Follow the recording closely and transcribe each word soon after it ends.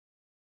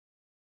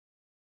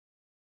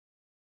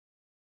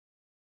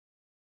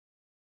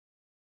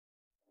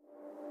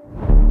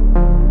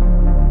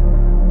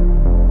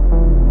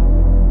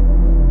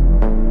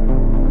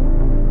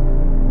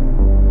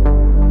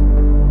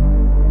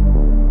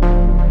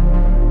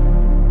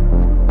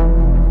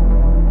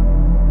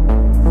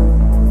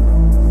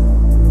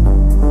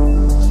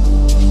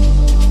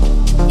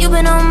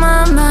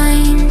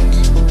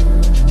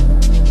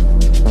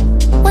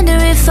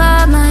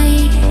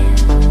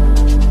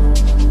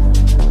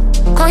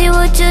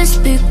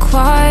just be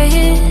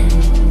quiet.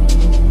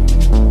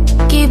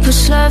 Keep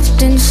what's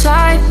left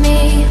inside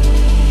me.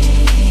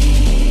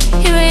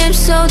 Here I am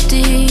so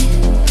deep.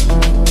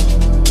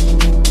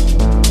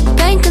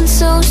 Pain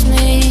consumes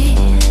me.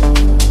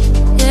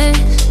 Yes,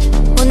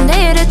 one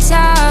day at a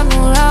time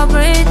or I'll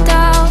break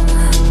down.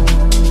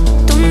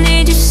 Don't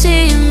need you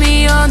seeing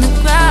me on the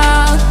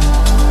ground.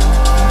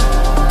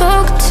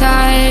 Book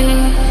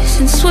ties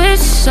and switch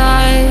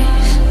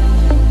sides.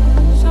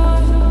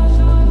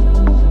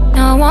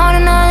 Now I want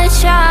another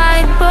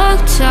try. Book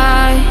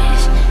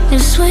ties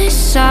and switch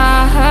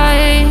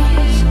sides.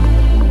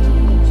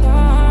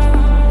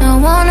 Now I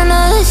want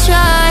another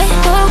try.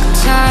 Book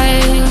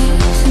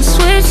ties and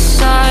switch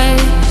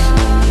sides.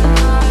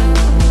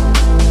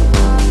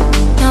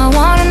 Now I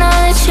want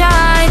another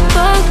try.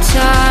 Book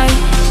ties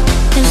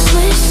and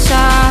switch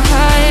sides.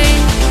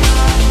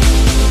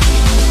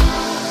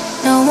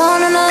 Now I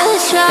want another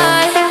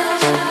try.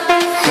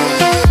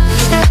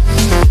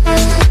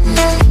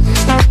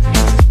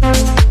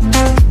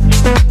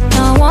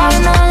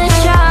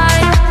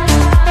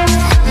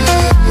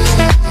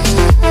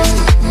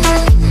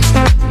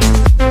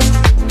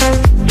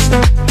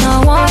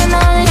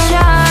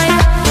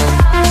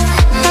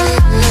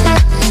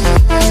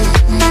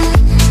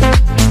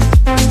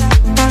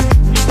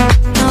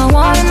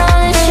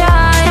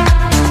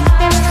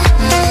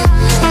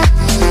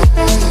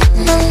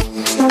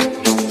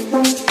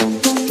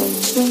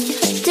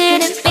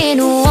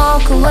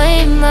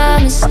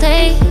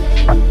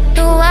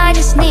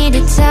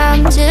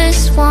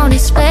 Just wanted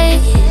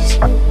space.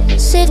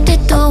 Sifted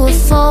through her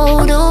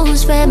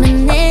photos,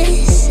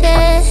 reminiscing.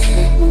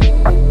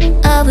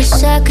 I wish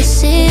I could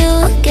see you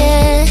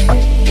again.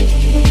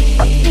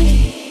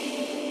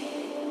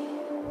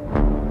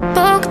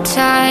 Book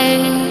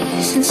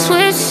ties and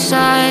switch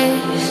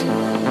sides.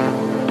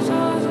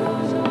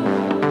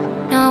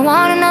 Now I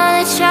want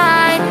another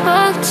try.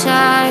 Book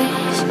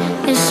ties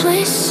and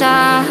switch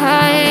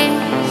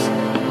sides.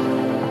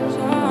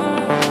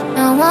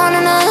 Now I want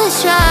another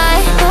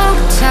try. Book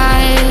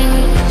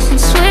ties and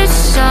switch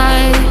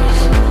sides.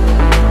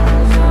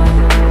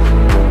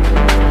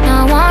 Now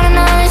I want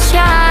another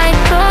try.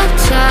 Book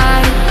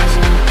ties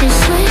and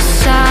switch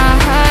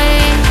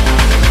sides.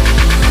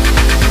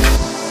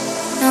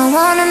 Now I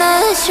want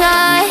another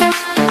try.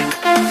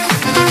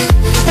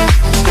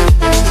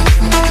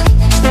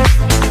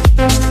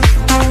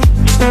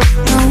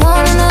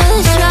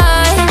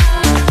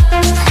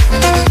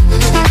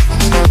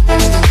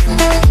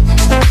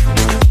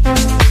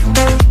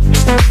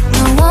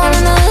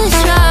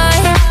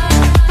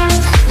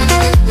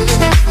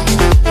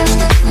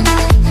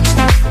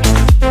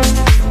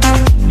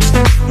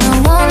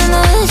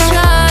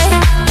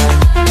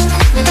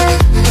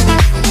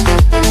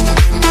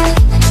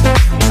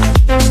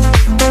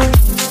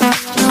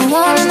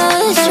 Wanna